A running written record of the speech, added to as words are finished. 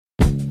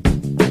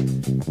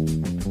Welcome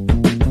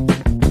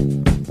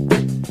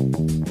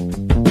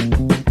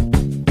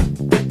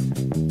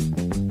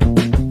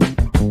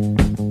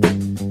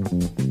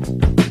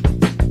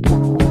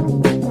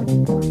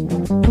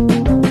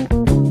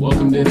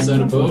to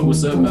Inside Abode.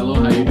 What's up, Melo?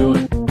 How you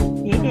doing?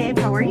 Hey Dave,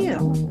 how are you?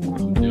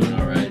 I'm doing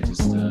all right.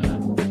 Just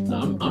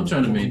I'm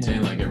trying to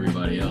maintain like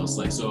everybody else.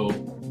 Like, so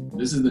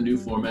this is the new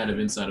format of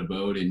Inside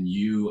Abode, and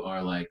you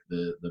are like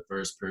the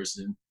first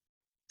person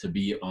to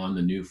be on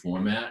the new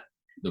format.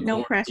 The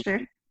No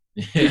pressure.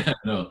 yeah,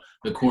 no,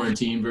 the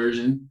quarantine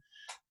version.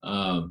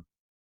 But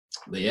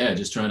yeah,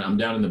 just trying to, I'm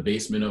down in the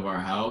basement of our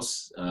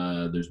house.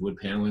 There's wood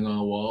paneling on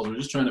the walls. We're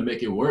just trying to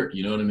make it work.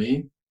 You know what I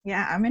mean?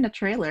 Yeah, I'm in a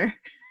trailer.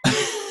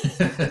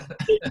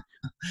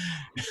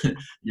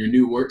 Your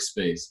new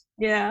workspace.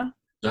 Yeah.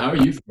 So how are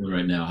you feeling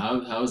right now?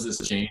 How has this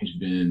change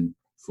been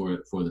for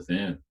the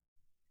fan?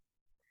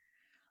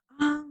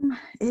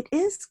 It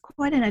is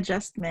quite an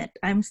adjustment.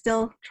 I'm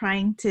still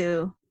trying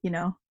to,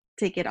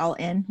 take it all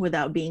in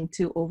without being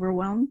too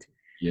overwhelmed.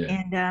 Yeah,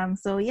 And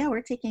so yeah,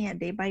 we're taking it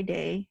day by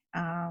day.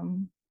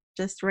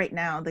 Just right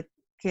now, the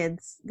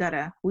kids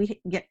we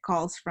get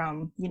calls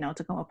from,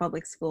 Tacoma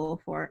Public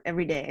School for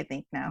every day, I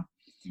think now.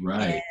 And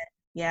right.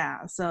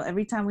 yeah, so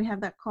every time we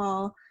have that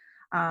call,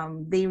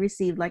 they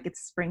receive like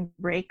it's spring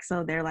break.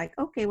 So they're like,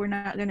 okay, we're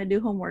not going to do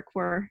homework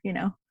for,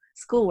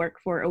 schoolwork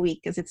for a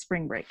week because it's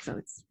spring break. So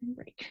it's spring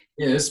break.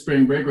 Yeah, it's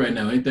spring break right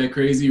now. Ain't that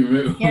crazy?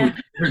 Remember when Yeah.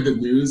 we heard the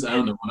news? I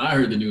don't know. When I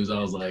heard the news, I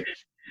was like,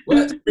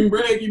 "What? Spring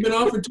break? You've been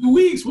off for 2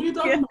 weeks. What are you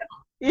talking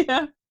Yeah.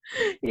 about?"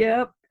 Yeah.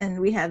 Yep. And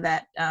we had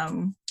that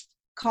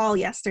call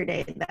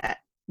yesterday that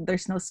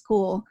there's no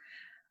school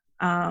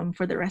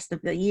for the rest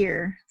of the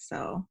year.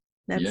 So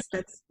Yeah,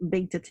 that's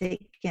big to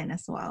take in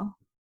as well.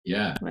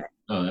 yeah. But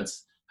Oh,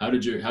 that's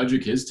how'd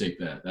your kids take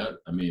that?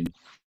 I mean,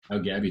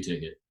 how'd Gabby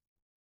take it?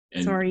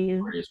 And sorry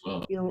Corey as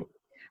well. you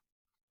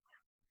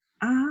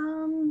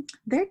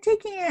they're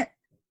taking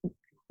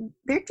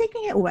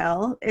it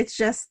well. It's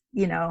just,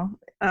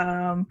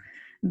 um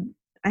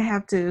I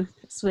have to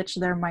switch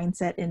their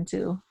mindset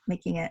into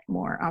making it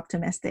more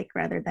optimistic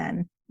rather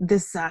than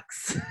this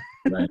sucks.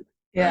 Right, right.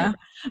 Yeah.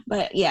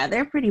 But yeah,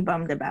 they're pretty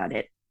bummed about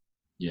it,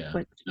 Yeah.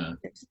 which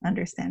is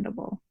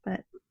understandable.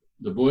 But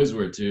The boys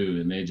were too,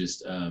 and they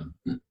just.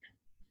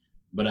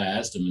 But I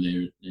asked them,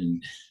 and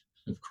and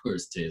of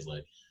course Tay's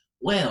like,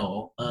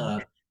 "Well,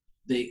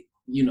 they,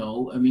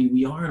 I mean,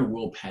 we are in a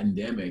world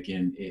pandemic,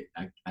 and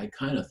I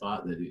kind of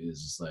thought that it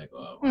was just like,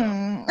 oh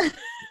well, hmm.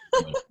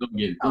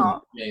 don't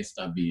Oh. yeah,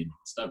 stop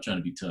trying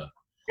to be tough."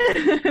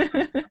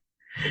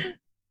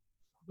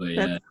 But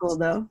That's yeah, cool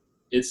though.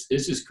 it's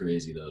just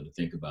crazy though to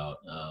think about.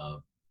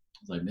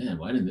 It's like, man,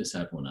 why didn't this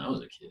happen when I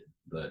was a kid?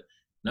 But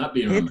not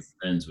being around my It's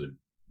friends would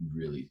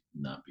really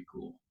not be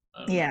cool. I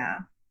don't know. Yeah.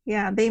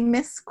 Yeah, they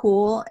miss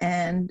school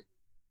and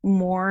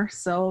more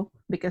so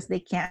because they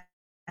can't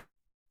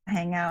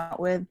hang out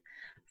with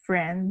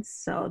friends.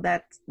 So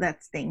that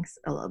stings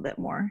a little bit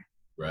more.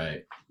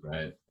 Right,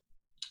 right.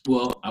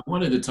 Well, I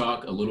wanted to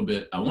talk a little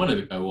bit.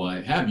 Well,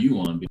 I have you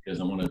on because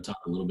I want to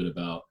talk a little bit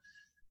about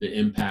the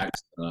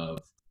impact of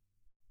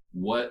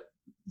what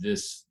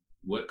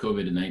what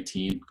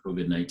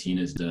COVID-19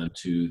 has done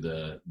to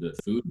the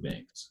food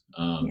banks.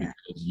 Yeah.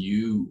 Because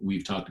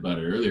we've talked about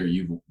it earlier.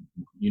 You've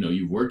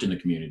worked in the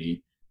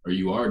community, or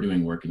you are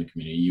doing work in the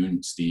community. You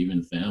and Steve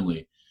and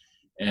family,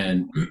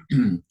 and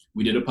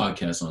we did a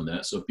podcast on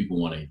that. So if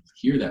people want to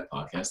hear that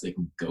podcast, they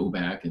can go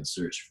back and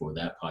search for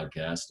that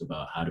podcast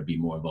about how to be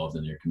more involved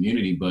in their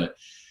community. But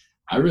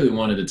I really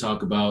wanted to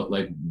talk about,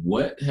 like,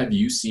 what have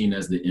you seen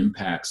as the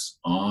impacts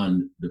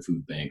on the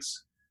food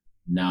banks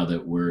now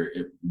that we're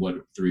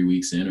 3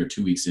 weeks in or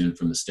 2 weeks in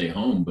from the stay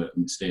home, but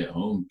stay at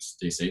home,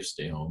 stay safe,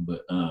 stay home.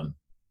 But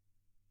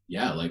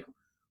yeah, like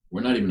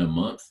we're not even a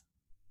month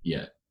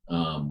yet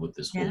with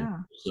this whole. Yeah.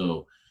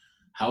 So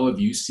how have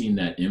you seen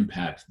that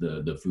impact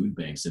the food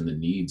banks and the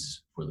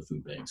needs for the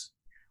food banks?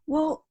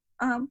 Well,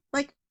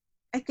 like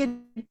I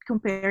could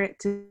compare it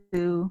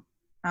to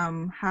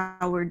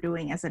how we're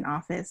doing as an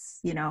office.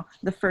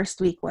 The first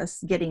week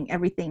was getting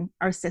everything,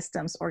 our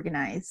systems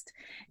organized,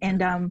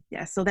 and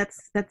yeah, so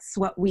that's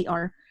what we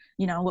are.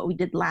 What we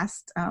did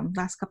last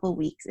couple of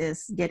weeks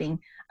is getting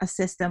a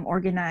system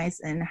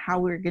organized and how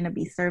we're going to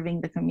be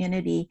serving the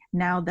community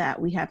now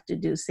that we have to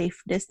do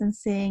safe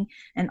distancing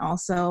and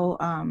also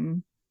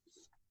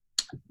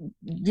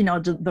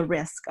the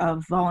risk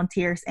of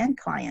volunteers and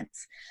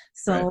clients.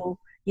 Right. So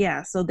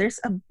yeah, so there's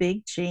a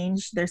big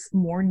change. There's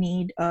more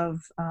need of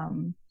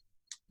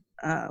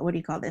what do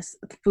you call this,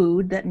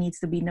 food that needs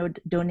to be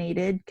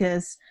donated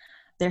because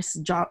there's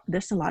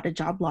a lot of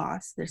job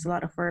loss, there's a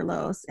lot of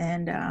furloughs,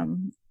 and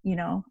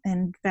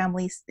and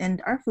families,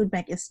 and our food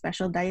bank is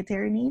special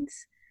dietary needs,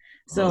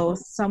 so Oh,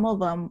 some of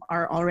them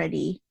are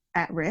already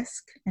at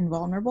risk and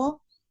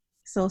vulnerable,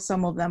 so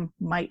some of them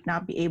might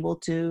not be able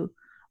to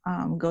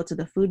go to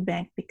the food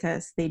bank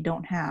because they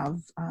don't have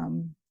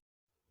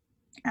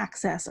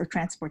access or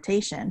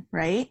transportation,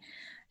 right?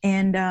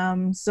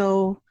 And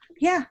so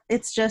yeah,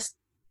 it's just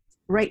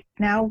right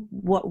now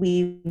what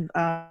we've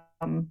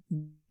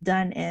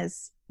done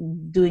is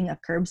doing a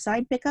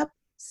curbside pickup.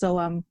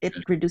 So it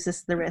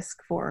reduces the risk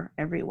for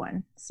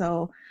everyone.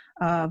 So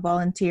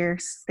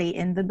volunteers stay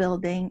in the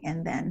building,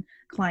 and then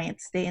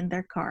clients stay in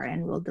their car,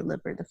 and we'll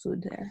deliver the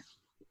food there.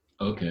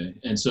 Okay.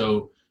 And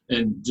so,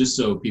 and just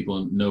so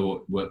people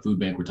know what food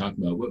bank we're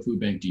talking about, what food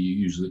bank do you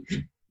usually,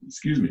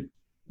 excuse me,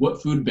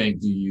 what food bank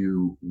do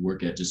you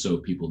work at, just so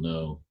people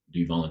know? Do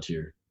you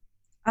volunteer?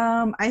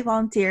 I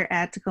volunteer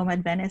at Tacoma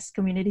Adventist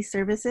Community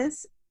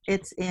Services.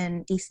 It's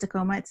in East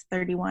Tacoma. It's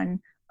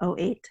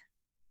 3108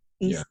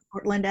 Yeah. East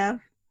Portland Ave.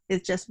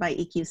 It's just by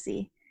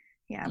EQC,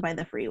 yeah, by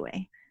the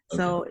freeway. Okay.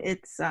 So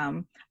it's,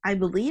 I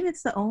believe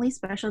it's the only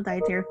special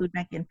dietary food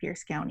bank in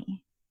Pierce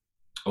County.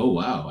 Oh,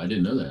 wow. I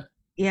didn't know that.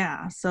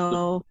 Yeah,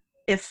 so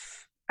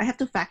if I have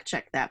to fact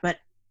check that, but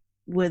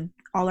with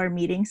all our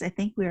meetings, I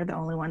think we are the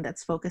only one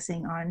that's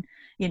focusing on,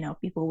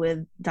 people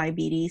with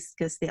diabetes,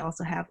 because they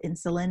also have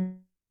insulin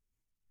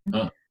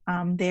Huh.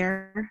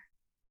 there.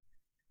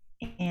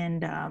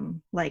 And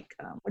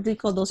what do you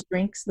call those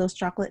drinks, those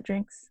chocolate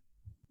drinks?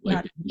 Like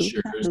Not the Boost,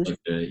 not sugars, Boost.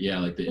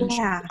 like the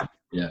Yeah,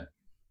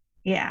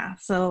 yeah.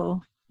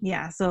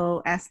 yeah.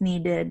 So as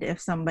needed, if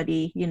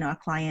somebody, a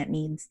client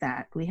needs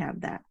that, we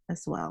have that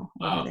as well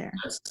over Wow. there.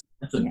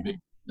 That's a big,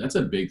 that's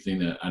a big thing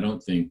that I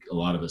don't think a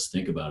lot of us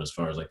think about, as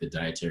far as like the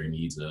dietary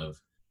needs of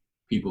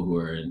people who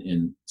are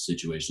in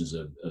situations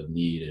of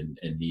need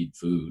and need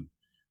food.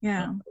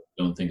 Yeah.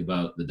 Don't think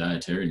about the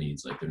dietary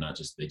needs. Like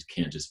they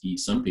can't just eat.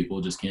 Some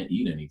people just can't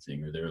eat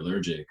anything, or they're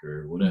allergic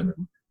or whatever.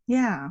 Mhm.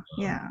 Yeah, Um,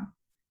 yeah.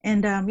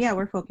 And yeah,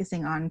 we're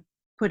focusing on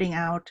putting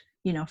out,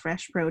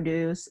 fresh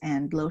produce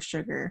and low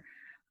sugar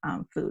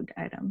food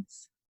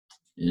items.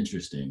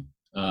 Interesting.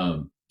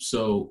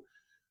 So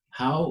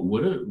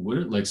what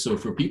are like, so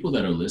for people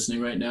that are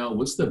listening right now,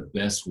 what's the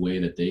best way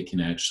that they can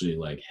actually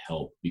like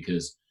help?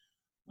 Because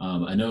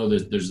I know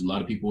there's a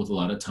lot of people with a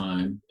lot of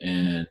time,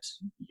 and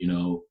you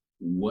know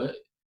what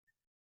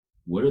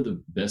are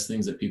the best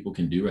things that people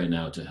can do right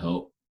now to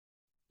help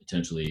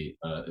potentially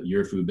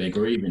your food bank,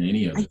 or even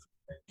any other? I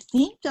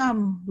think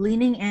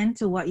leaning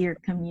into what your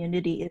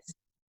community is.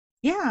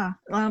 Yeah,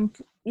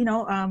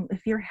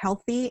 if you're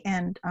healthy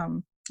and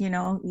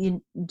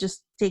you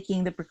just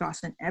taking the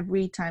precaution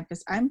every time,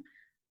 because I'm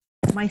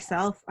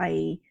myself,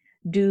 I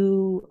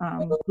do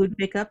food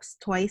pickups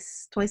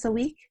twice a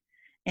week,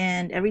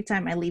 and every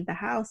time I leave the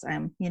house,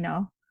 I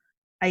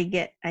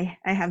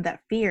have that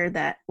fear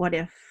that what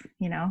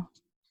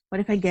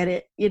if I get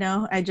it?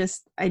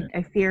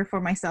 I fear for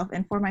myself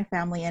and for my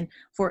family and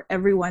for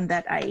everyone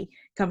that I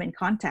come in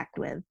contact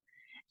with.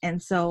 And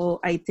so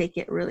I take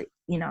it really,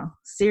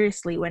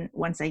 seriously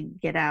once I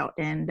get out.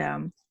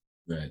 And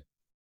Right.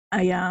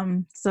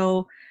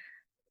 so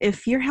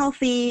if you're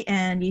healthy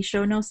and you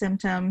show no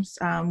symptoms,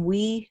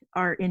 we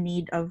are in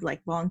need of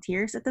like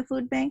volunteers at the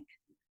food bank,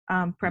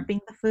 prepping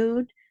the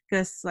food,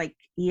 because like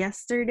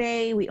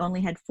yesterday we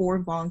only had 4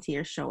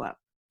 volunteers show up.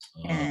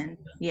 Uh, And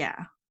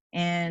yeah,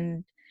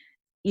 and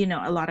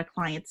a lot of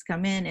clients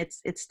come in.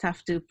 It's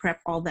tough to prep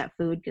all that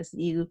food, because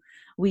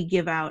we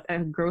give out a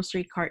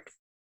grocery cart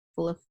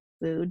full of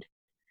food,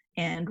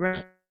 and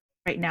right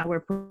now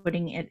we're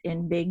putting it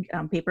in big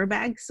paper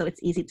bags, so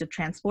it's easy to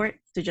transport,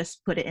 to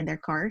just put it in their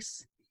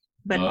cars.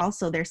 But uh,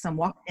 also there's some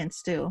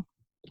walk-ins too.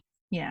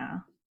 Yeah.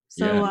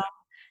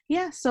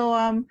 yeah. So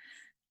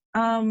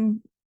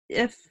um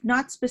if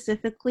not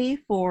specifically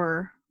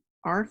for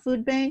our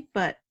food bank,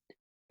 but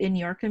in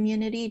your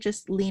community,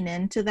 just lean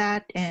into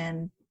that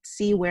and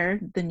see where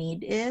the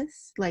need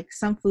is. Like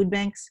some food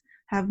banks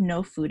have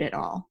no food at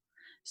all,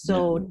 Yeah.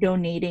 so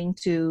donating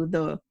to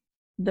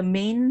the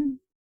main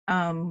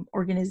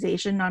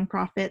organization,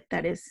 nonprofit,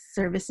 that is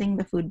servicing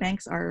the food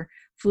banks are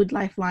Food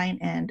Lifeline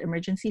and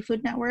Emergency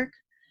Food Network.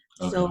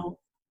 Okay. So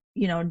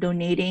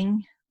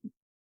donating,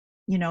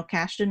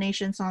 cash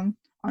donations on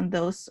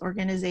those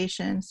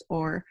organizations,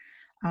 or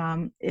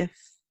if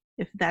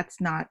that's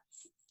not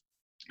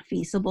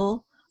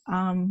feasible,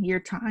 your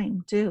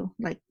time too,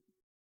 like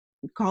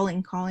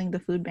calling the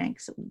food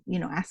banks,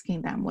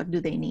 asking them what do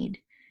they need.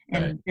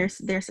 Right. And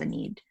there's a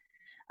need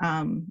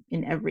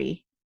in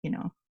every,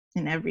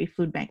 in every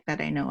food bank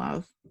that I know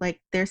of. Like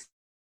there's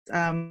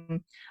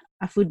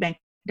a food bank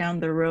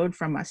down the road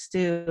from us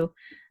too,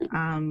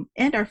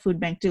 and our food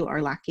bank too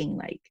are lacking,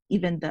 like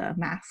even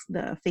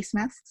the face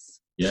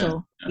masks. Yeah.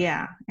 So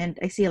yeah, and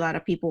I see a lot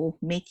of people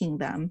making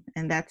them,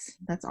 and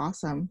that's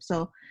awesome.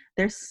 So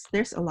there's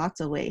a lots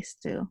of ways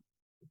to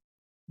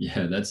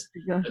Yeah. That's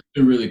go.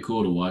 been really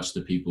cool to watch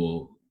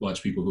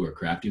people who are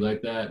crafty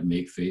like that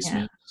make face Yeah,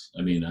 masks.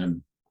 I mean,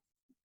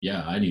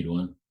 I need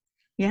one.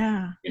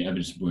 yeah. Yeah, I've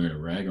been just wearing a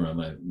rag around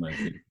my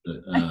face.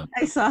 But,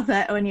 I saw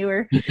that when you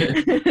were.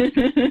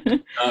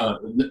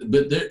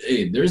 but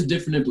there's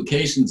different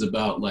implications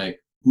about like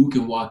who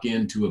can walk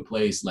into a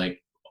place,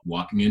 like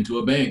walking into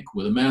a bank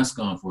with a mask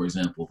on, for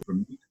example. For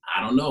me,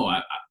 I don't know.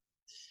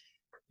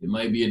 It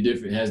might be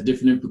has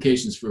different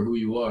implications for who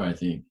you are. I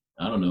think.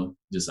 I don't know.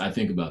 Just I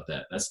think about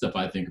that. That's stuff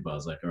I think about.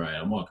 Is like, all right,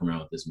 I'm walking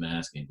around with this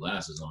mask and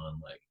glasses on.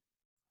 Like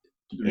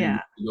 3 weeks Yeah,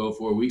 ago,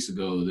 4 weeks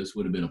ago, this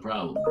would have been a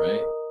problem, right?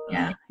 Uh,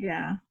 yeah,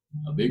 yeah.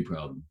 a big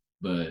problem.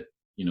 but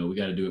you know, we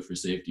got to do it for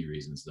safety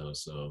reasons though.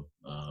 So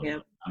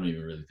Yep. I don't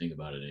even really think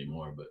about it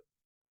anymore. But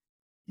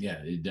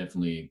yeah, it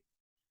definitely,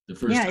 the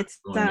first Yeah, time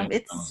growing up,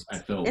 I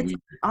felt it's weird.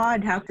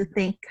 odd how to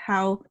think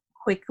how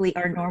quickly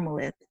our normal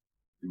is.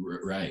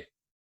 Right,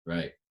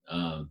 right.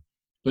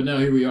 But now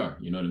here we are,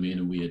 you know what I mean?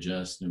 And we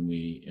adjust and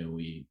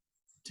we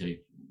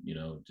take, you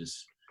know,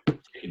 just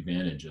take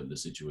advantage of the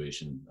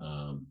situation.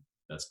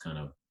 That's kind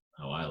of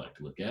how I like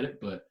to look at it.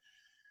 But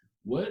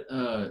what,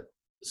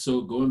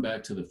 so going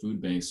back to the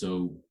food bank,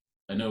 so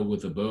I know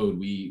with Abode,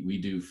 we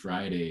do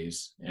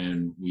Fridays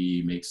and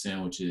we make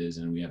sandwiches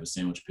and we have a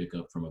sandwich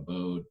pickup from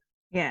Abode.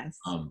 Yes,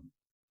 Um,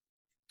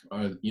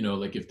 are, you know,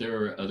 like if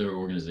there are other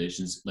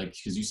organizations, like,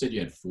 because you said you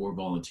had 4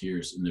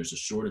 volunteers and there's a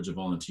shortage of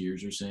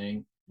volunteers, you're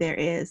saying, there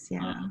is.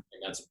 Yeah. and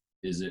that's,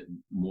 is it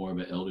more of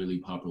an elderly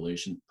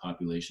population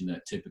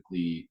that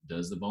typically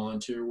does the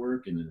volunteer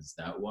work, and is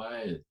that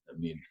why? I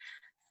mean,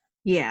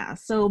 Yeah.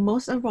 So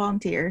most of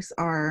volunteers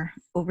are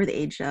over the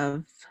age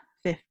of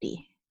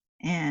 50.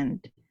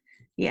 And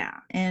yeah,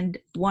 and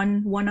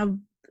one of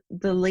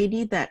the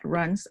lady that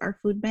runs our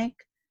food bank,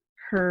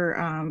 her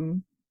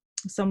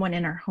someone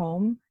in her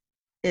home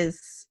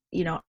is,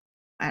 you know,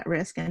 at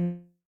risk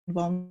and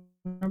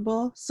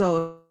vulnerable.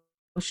 So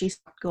she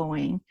stopped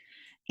going,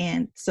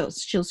 and so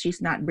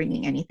she's not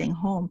bringing anything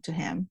home to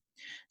him.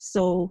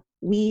 So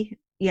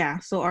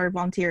so our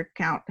volunteer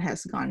count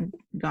has gone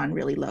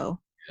really low.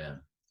 yeah,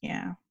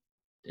 Yeah.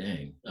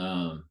 dang.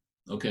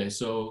 Okay,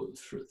 so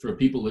for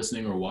people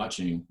listening or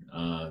watching,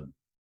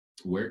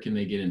 where can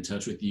they get in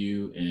touch with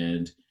you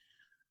and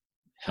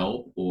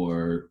help,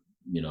 or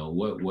you know,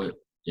 what,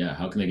 yeah,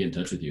 how can they get in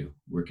touch with you?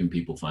 Where can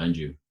people find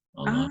you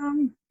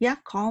online? Yeah,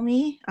 call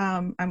me.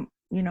 I'm,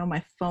 you know,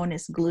 my phone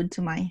is glued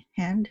to my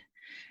hand.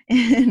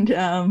 And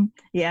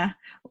yeah.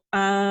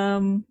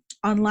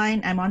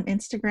 Online, I'm on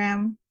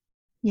Instagram,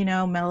 you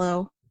know,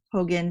 Melo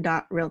Hogan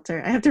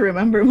 .realtor. I have to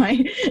remember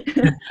my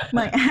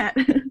my at.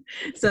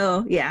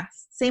 So yeah,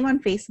 same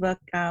on Facebook,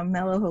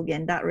 Melo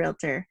Hogan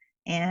 .realtor.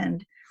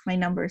 And my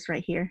number's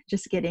right here.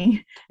 Just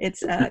kidding.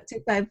 It's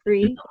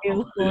 253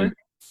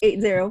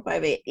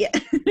 8058. Yeah.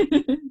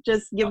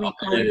 Just give me a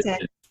call or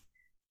text.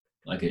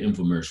 Like an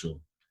infomercial.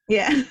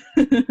 Yeah.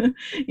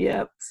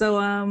 Yep.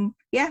 So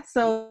yeah,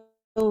 so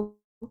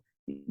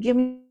give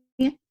me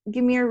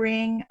give me a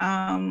ring.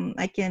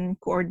 I can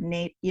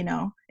coordinate, you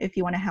know, if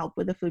you want to help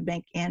with the food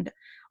bank. And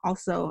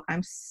also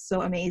I'm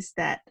so amazed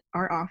that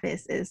our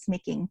office is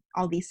making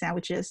all these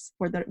sandwiches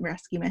for the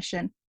rescue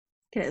mission,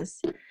 because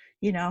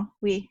you know,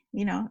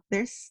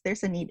 there's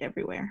a need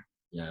everywhere.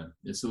 Yeah,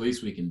 it's the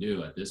least we can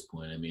do at this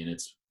point. I mean,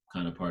 it's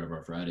kind of part of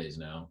our Fridays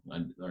now.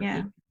 Our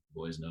Yeah. kids,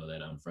 boys know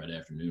that on Friday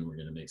afternoon we're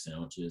going to make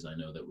sandwiches. I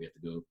know that we have to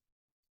go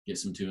get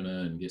some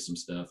tuna and get some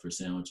stuff for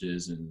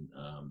sandwiches, and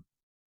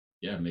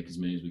yeah, make as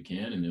many as we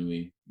can, and then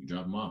we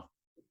drop them off.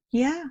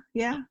 Yeah.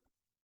 Yeah.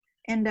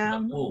 And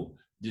Oh,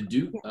 did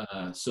you?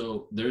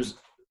 So there's,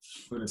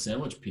 for the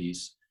sandwich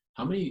piece.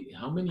 How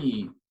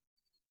many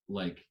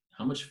like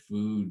how much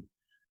food?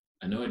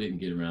 I know I didn't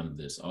get around to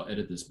this. I'll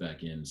edit this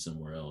back in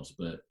somewhere else.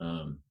 But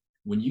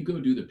when you go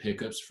do the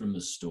pickups from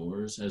the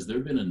stores, has there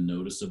been a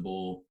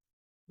noticeable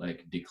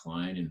like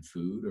decline in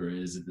food, or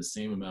is it the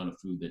same amount of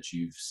food that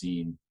you've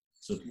seen?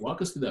 So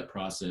walk us through that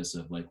process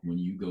of like when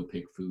you go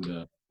pick food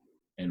up,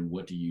 and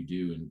what do you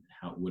do, and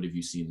what have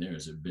you seen there?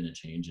 Has there been a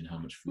change in how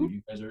much food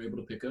you guys are able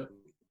to pick up?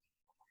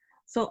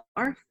 so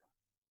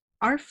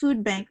our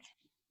food bank,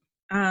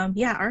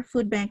 yeah, our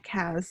food bank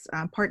has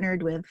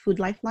partnered with Food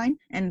Lifeline,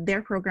 and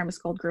their program is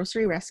called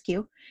Grocery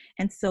Rescue.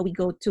 And so we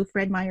go to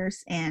Fred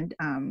Meyer's and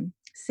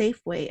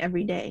Safeway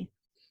every day.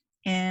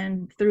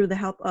 And through the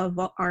help of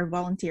our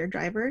volunteer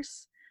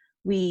drivers,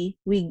 we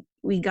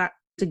got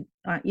to,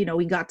 you know,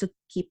 we got to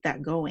keep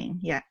that going.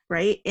 Yeah,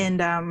 right.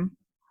 And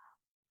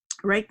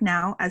right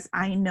now, as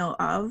I know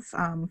of,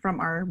 from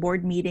our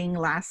board meeting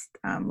last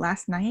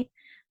night,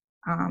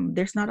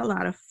 there's not a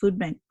lot of food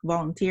bank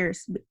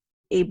volunteers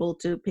able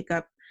to pick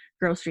up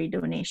grocery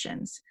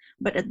donations.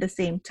 But at the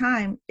same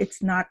time,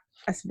 it's not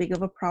as big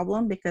of a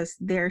problem because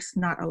there's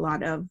not a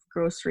lot of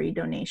grocery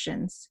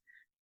donations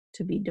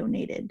to be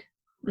donated.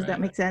 Does that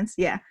Right. make sense?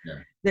 Yeah.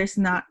 Yeah. There's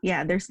not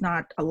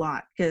a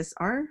lot because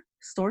our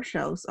store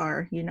shelves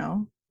are, you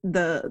know,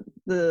 the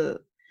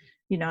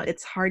you know,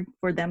 it's hard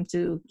for them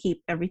to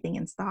keep everything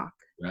in stock.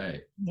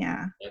 Right.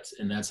 Yeah.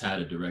 That's had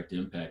a direct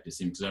impact, it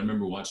seems, because I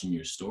remember watching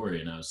your story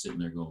and I was sitting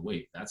there going,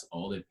 wait, that's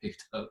all they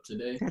picked up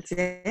today That's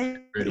it.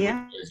 compared to what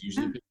Yeah. you guys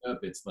usually pick up.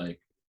 It's like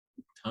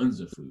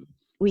tons of food.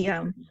 We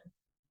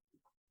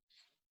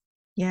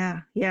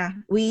yeah,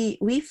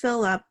 we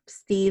fill up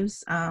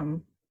Steve's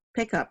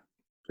pickup,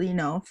 you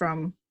know,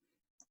 from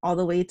all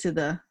the way to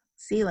the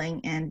ceiling.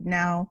 And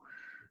now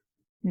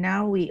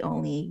we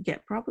only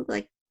get probably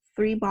like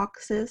 3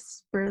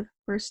 boxes per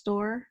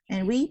store,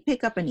 and we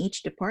pick up in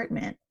each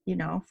department, you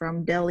know,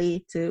 from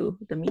deli to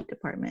the meat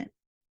department.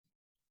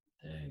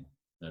 Dang,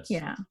 that's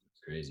Yeah.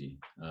 crazy.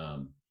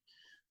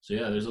 So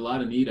yeah, there's a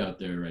lot of need out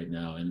there right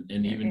now, and There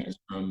even is. just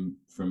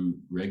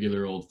from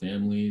regular old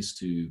families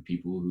to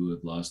people who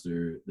have lost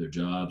their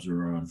jobs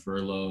or are on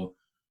furlough,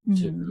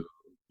 to Mhm.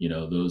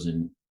 those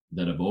in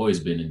that have always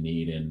been in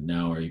need and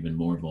now are even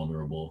more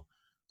vulnerable.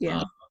 Yeah.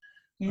 Uh,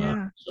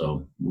 Yeah.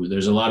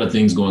 there's a lot of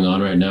things going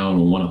on right now, and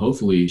we want to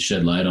hopefully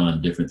shed light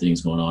on different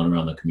things going on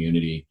around the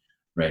community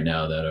right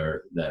now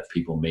that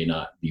people may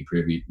not be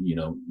privy,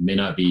 may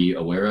not be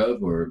aware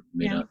of, or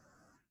may Yeah. not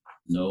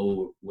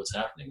know what's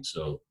happening.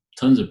 So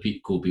tons of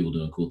cool people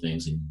doing cool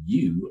things, and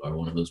you are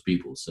one of those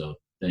people. So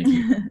thank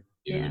you,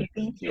 Yeah. dude.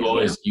 Thank you.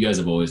 You guys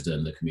have always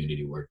done the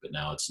community work, but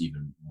now it's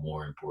even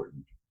more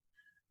important,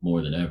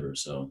 more than ever.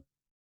 So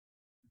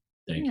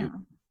thank you. Yeah.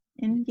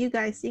 And you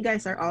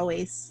guys are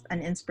always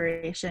an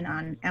inspiration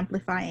on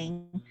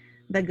amplifying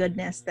the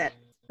goodness that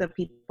the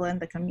people in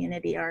the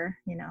community are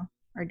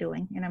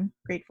doing. And I'm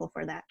grateful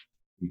for that.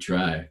 We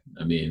try.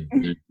 I mean,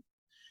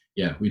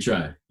 yeah, we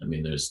try. I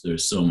mean,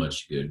 there's so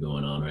much good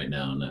going on right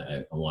now, and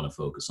I want to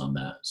focus on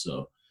that.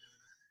 So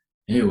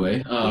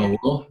anyway, Yeah.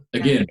 well,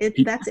 again,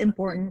 That's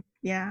important.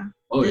 Yeah.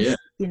 oh yeah,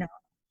 Just,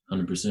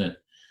 100%.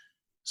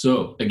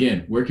 So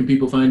again, where can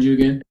people find you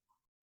again?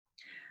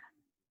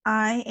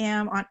 I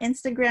am on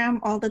Instagram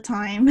all the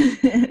time.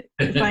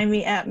 Find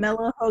me at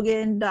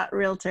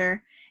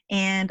melohogan.realtor.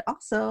 And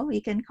also,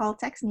 you can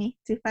text me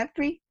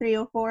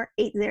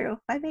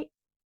 253-304-8058.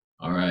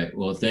 All right.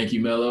 Well, thank you,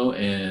 Melo,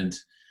 and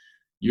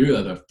you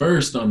are the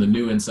first on the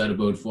new Inside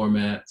Abode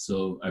format.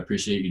 So I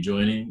appreciate you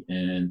joining,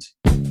 and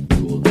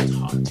we will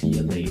talk to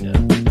you later.